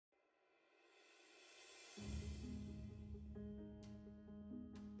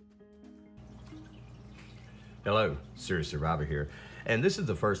Hello, Serious Survivor here, and this is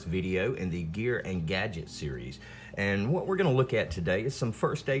the first video in the Gear and Gadget series. And what we're going to look at today is some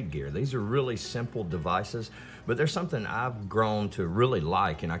first aid gear. These are really simple devices, but they're something I've grown to really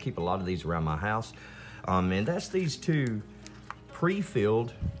like, and I keep a lot of these around my house. And that's these two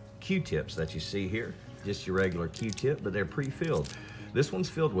pre-filled Q-tips that you see here. Just your regular Q-tip, but they're pre-filled. This one's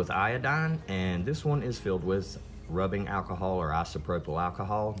filled with iodine, and this one is filled with rubbing alcohol or isopropyl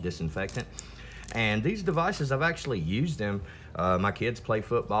alcohol disinfectant. And these devices, I've actually used them. My kids play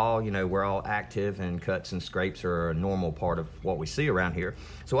football, you know, we're all active, and cuts and scrapes are a normal part of what we see around here.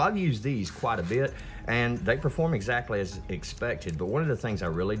 So I've used these quite a bit, and they perform exactly as expected. But one of the things I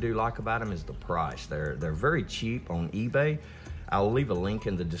really do like about them is the price. They're very cheap on eBay. I'll leave a link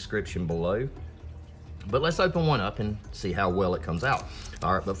in the description below. But let's open one up and see how well it comes out.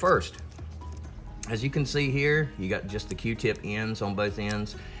 All right, but first, as you can see here, you got just the Q-tip ends on both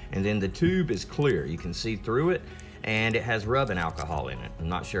ends, and then the tube is clear. You can see through it, and it has rubbing alcohol in it. I'm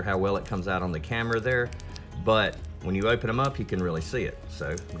not sure how well it comes out on the camera there, but when you open them up, you can really see it.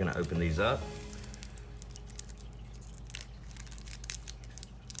 So I'm gonna open these up.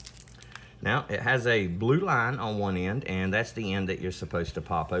 Now, it has a blue line on one end, and that's the end that you're supposed to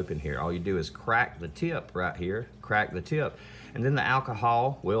pop open here. All you do is crack the tip right here, crack the tip, and then the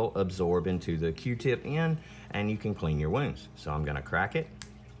alcohol will absorb into the Q-tip end, and you can clean your wounds. So I'm gonna crack it.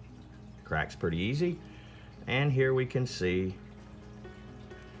 Cracks pretty easy. And here we can see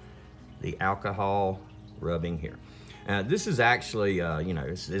the alcohol rubbing here. This is actually, you know,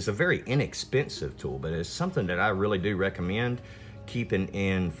 it's a very inexpensive tool, but it's something that I really do recommend keeping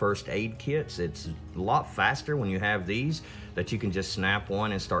in first aid kits. It's a lot faster when you have these, that you can just snap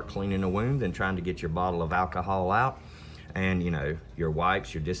one and start cleaning a wound than trying to get your bottle of alcohol out and, you know, your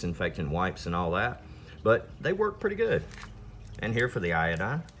wipes, your disinfectant wipes and all that. But they work pretty good. And here for the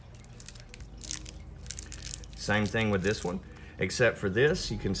iodine. Same thing with this one, except for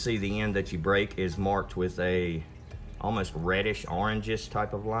this, you can see the end that you break is marked with a almost reddish orangish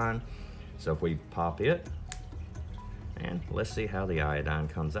type of line. So if we pop it, and let's see how the iodine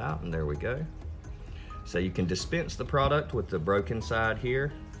comes out, and there we go. So you can dispense the product with the broken side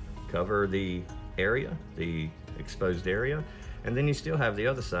here, cover the area, the exposed area, and then you still have the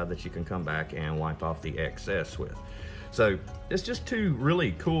other side that you can come back and wipe off the excess with. So it's just two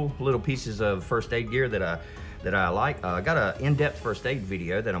really cool little pieces of first aid gear that I like. I got an in-depth first aid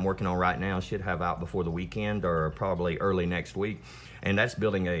video that I'm working on right now. Should have out before the weekend or probably early next week. And that's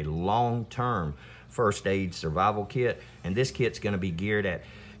building a long-term first aid survival kit. And this kit's gonna be geared at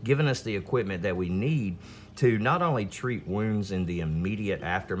giving us the equipment that we need to not only treat wounds in the immediate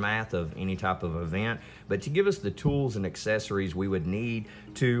aftermath of any type of event, but to give us the tools and accessories we would need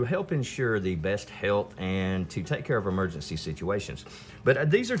to help ensure the best health and to take care of emergency situations. But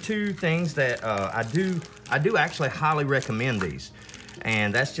these are two things that I do actually highly recommend these.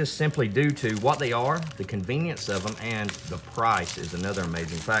 And that's just simply due to what they are, the convenience of them, and the price is another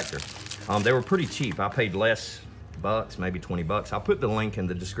amazing factor. They were pretty cheap. I paid less bucks, maybe 20 bucks. I'll put the link in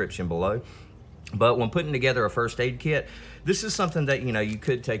the description below. But when putting together a first aid kit, this is something that, you know, you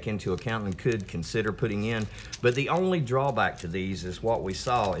could take into account and could consider putting in. But the only drawback to these is what we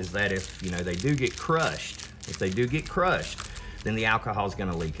saw is that if, you know, they do get crushed, then the alcohol is going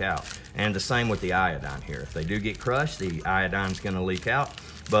to leak out. And the same with the iodine here. If they do get crushed, the iodine is going to leak out.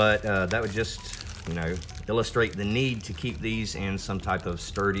 But that would just, you know, illustrate the need to keep these in some type of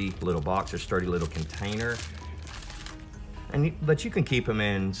sturdy little box or sturdy little container. But you can keep them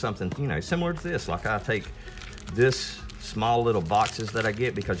in something, you know, similar to this. Like I take this small little boxes that I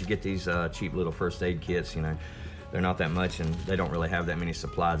get, because you get these cheap little first aid kits, you know, they're not that much and they don't really have that many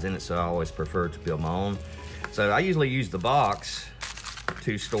supplies in it, so I always prefer to build my own. So I usually use the box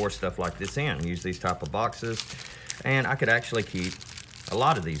to store stuff like this in. Use these type of boxes, and I could actually keep a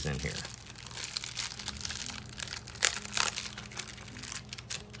lot of these in here.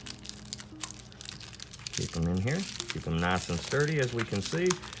 Keep them in here, keep them nice and sturdy, as we can see.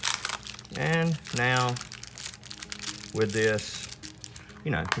 And now with this, you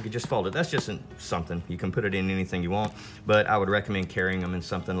know, you can just fold it. That's just something. You can put it in anything you want, but I would recommend carrying them in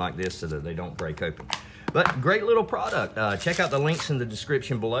something like this so that they don't break open. But great little product. Check out the links in the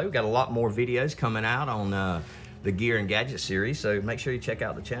description below. Got a lot more videos coming out on the Gear and Gadget series, so make sure you check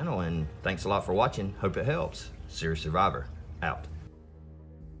out the channel, and thanks a lot for watching. Hope it helps. Serious Survivor, out.